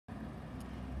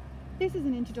This is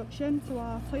an introduction to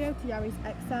our Toyota Yaris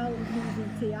XL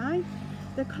VVT-I.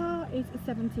 The car is a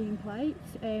 17 plate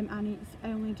and it's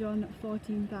only done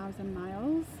 14,000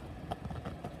 miles.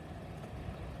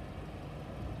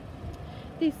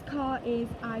 This car is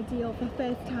ideal for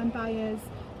first time buyers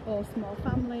or small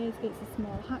families. It's a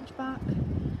small hatchback.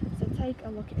 So take a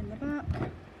look in the back.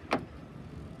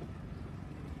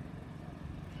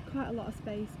 Quite a lot of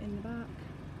space in the back.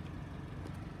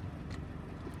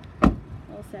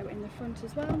 Also in the front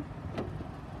as well.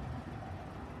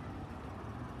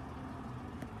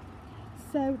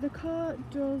 So the car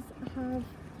does have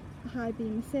high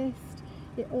beam assist.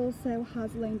 It also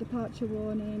has lane departure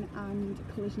warning and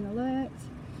collision alert.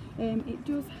 It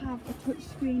does have a touch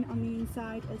screen on the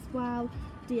inside as well,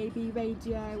 DAB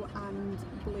radio and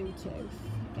Bluetooth.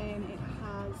 It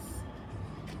has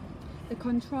the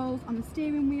controls on the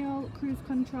steering wheel, cruise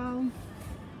control.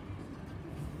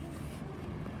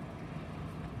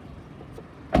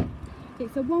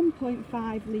 It's a 1.5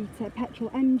 litre petrol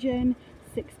engine,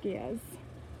 6 gears.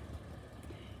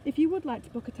 If you would like to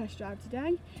book a test drive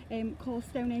today, call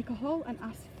Stoneacre Hull and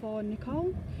ask for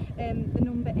Nicole. The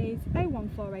number is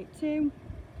 01482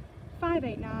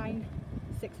 589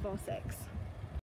 646.